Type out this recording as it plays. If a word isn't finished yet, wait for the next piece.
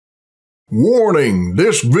Warning,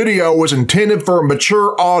 this video is intended for a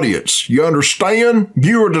mature audience. You understand?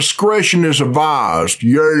 Viewer discretion is advised.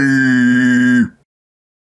 Yay!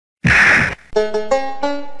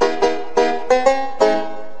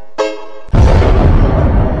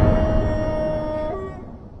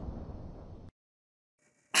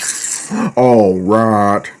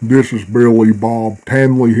 Alright, this is Billy Bob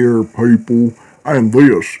Tanley here, people, and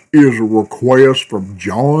this is a request from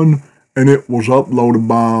John, and it was uploaded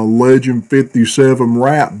by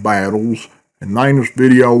L57RB Battles, and the name of this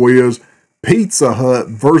video is Pizza Hut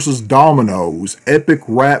vs. Domino's Epic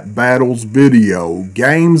Rap Battles Video,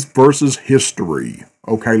 Games vs. History.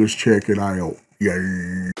 Okay, let's check it out.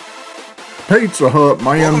 Yay. Pizza Hut,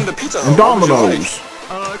 man, and Domino's. Can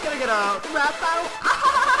I get a rap battle?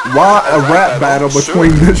 Why a rap battle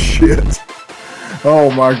between this shit?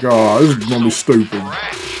 Oh my god, this is gonna be stupid.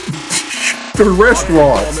 The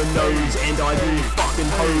restaurants.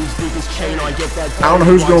 I don't know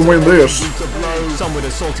who's gonna win this.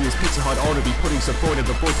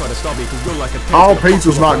 All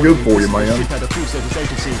pizza's not good for you, man. Take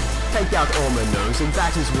out Dominos, and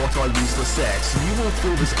that is what I use for sex. You will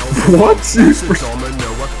feel this What?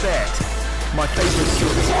 domino effect. My favorite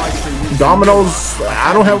soup is ice cream. Domino's,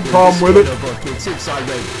 I don't have a problem with it.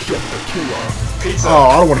 Oh,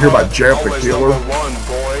 I don't want to hear about Jeff the Killer.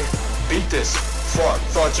 Beat this. Fuck,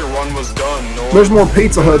 thought your run was done. There's more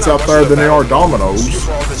Pizza Huts out there than there are Domino's.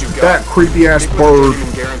 That creepy ass bird.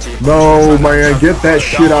 No, man, get that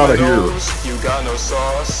shit out of here. You got no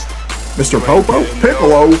sauce. Mr. Popo?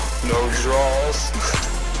 Piccolo? No draws.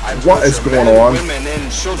 What is going on? Women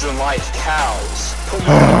and children like cows. Put me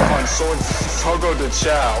on swords, Togo de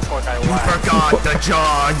Chow. Fuck, I laugh. Forgot the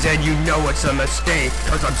Johns, and you know it's a mistake,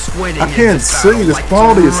 cause I'm squinting. I can't see, this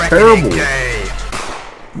quality is terrible.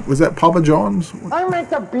 Was that Papa John's? I make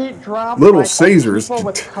the beat drop. Little Caesars.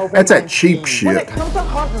 That's that cheap shit.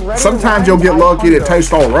 Sometimes you'll get lucky and it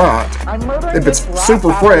tastes alright. If it's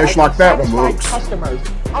super fresh like that one looks.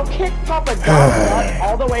 I'll kick Papa John's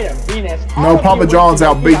all the way to Venus. No, Papa John's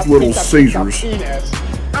outbeats Little Caesars.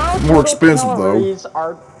 More expensive though.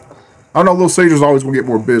 I know Little Caesars always gonna get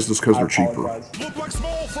more business because they're cheaper.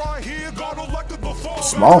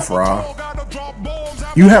 Small fry?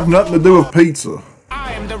 You have nothing to do with pizza.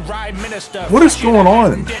 What is going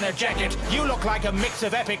on?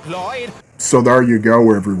 So there you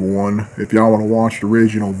go, everyone. If y'all want to watch the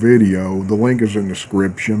original video, the link is in the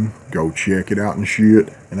description. Go check it out and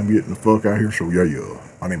shit. And I'm getting the fuck out of here, so yeah.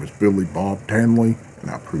 My name is Billy Bob Tanley,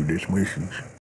 and I approve this message.